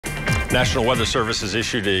National Weather Service has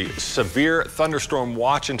issued a severe thunderstorm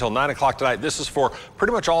watch until 9 o'clock tonight. This is for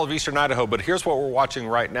pretty much all of eastern Idaho, but here's what we're watching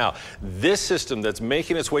right now. This system that's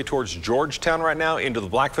making its way towards Georgetown right now, into the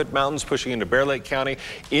Blackfoot Mountains, pushing into Bear Lake County,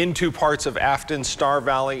 into parts of Afton, Star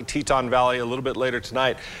Valley, Teton Valley a little bit later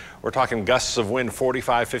tonight. We're talking gusts of wind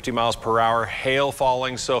 45, 50 miles per hour, hail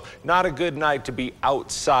falling, so not a good night to be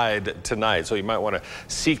outside tonight. So you might want to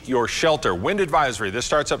seek your shelter. Wind advisory, this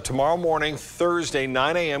starts up tomorrow morning, Thursday,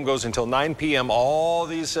 9 a.m., goes until 9 p.m. All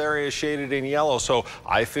these areas shaded in yellow. So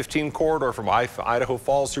I-15 corridor from Idaho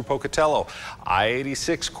Falls through Pocatello,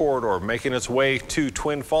 I-86 corridor making its way to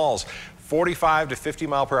Twin Falls. 45 to 50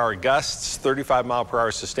 mile per hour gusts, 35 mile per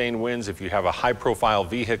hour sustained winds. If you have a high profile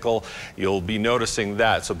vehicle, you'll be noticing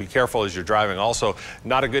that. So be careful as you're driving. Also,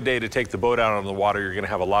 not a good day to take the boat out on the water. You're going to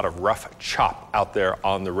have a lot of rough chop out there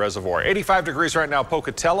on the reservoir. 85 degrees right now,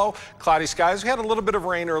 Pocatello. Cloudy skies. We had a little bit of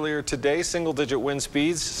rain earlier today. Single digit wind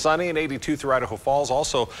speeds. Sunny and 82 through Idaho Falls.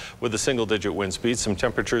 Also with the single digit wind speeds. Some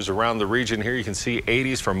temperatures around the region here. You can see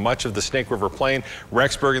 80s for much of the Snake River Plain.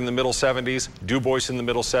 Rexburg in the middle 70s. Dubois in the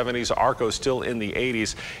middle 70s. Still in the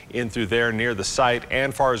 80s in through there near the site.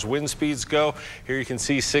 And far as wind speeds go, here you can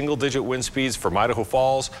see single digit wind speeds from Idaho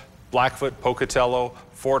Falls, Blackfoot, Pocatello,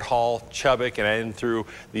 Fort Hall, Chubbuck, and in through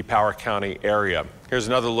the Power County area. Here's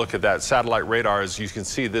another look at that satellite radar. As you can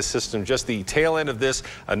see, this system, just the tail end of this,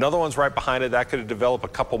 another one's right behind it. That could develop a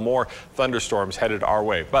couple more thunderstorms headed our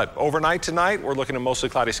way. But overnight tonight, we're looking at mostly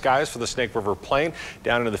cloudy skies for the Snake River Plain,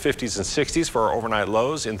 down into the 50s and 60s for our overnight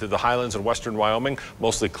lows, into the highlands and western Wyoming,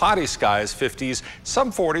 mostly cloudy skies, 50s,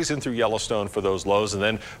 some 40s in through Yellowstone for those lows. And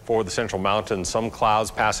then for the Central Mountains, some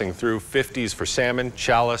clouds passing through, 50s for Salmon,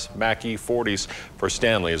 Chalice, Mackay, 40s for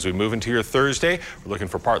Stanley. As we move into your Thursday, we're looking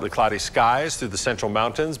for partly cloudy skies through the Central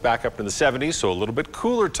Mountains, back up in the 70s, so a little bit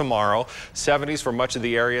cooler tomorrow. 70s for much of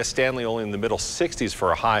the area. Stanley only in the middle 60s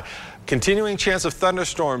for a high. Continuing chance of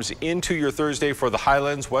thunderstorms into your Thursday for the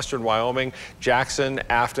highlands, western Wyoming, Jackson,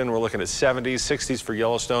 Afton. We're looking at 70s, 60s for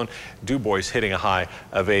Yellowstone. Dubois hitting a high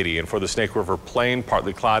of 80. And for the Snake River Plain,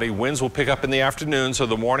 partly cloudy. Winds will pick up in the afternoon, so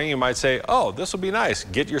the morning you might say, oh, this will be nice.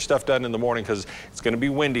 Get your stuff done in the morning because it's going to be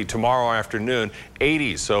windy tomorrow afternoon.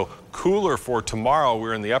 80s, so cooler for tomorrow.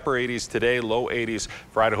 We're in the upper 80s today, low 80s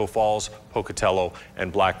for Idaho Falls, Pocatello,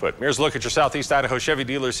 and Blackfoot. Here's a look at your Southeast Idaho Chevy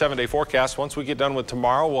dealer's 7-day forecast. Once we get done with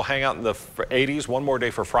tomorrow, we'll hang out in the 80s, one more day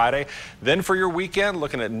for Friday. Then for your weekend,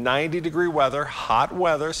 looking at 90-degree weather, hot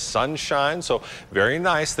weather, sunshine, so very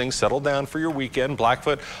nice. Things settle down for your weekend.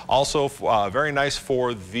 Blackfoot also very nice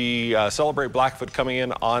for the Celebrate Blackfoot coming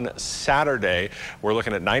in on Saturday. We're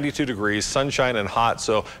looking at 92 degrees, sunshine and hot,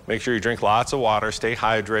 so make sure you drink lots of water, stay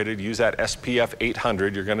hydrated, use that SPF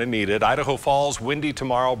 800. You're going to need it. Idaho Falls, windy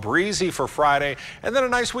tomorrow, breezy for Friday, and then a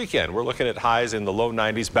nice weekend. We're looking at highs in the low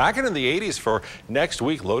 90s, back into the 80s for next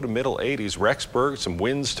week, low to middle 80s. Rexburg, some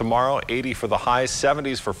winds tomorrow, 80 for the high,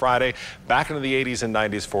 70s for Friday, back into the 80s and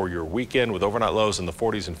 90s for your weekend with overnight lows in the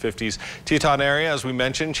 40s and 50s. Teton area, as we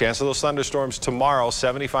mentioned, chance of those thunderstorms tomorrow,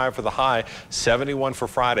 75 for the high, 71 for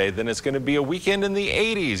Friday. Then it's going to be a weekend in the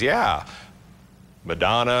 80s. Yeah.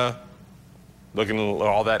 Madonna, looking at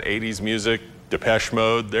all that 80s music, Depeche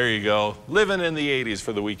Mode, there you go. Living in the 80s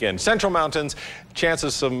for the weekend. Central Mountains, chance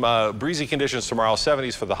of some breezy conditions tomorrow,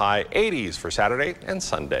 70s for the high, 80s for Saturday and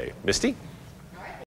Sunday. Misty?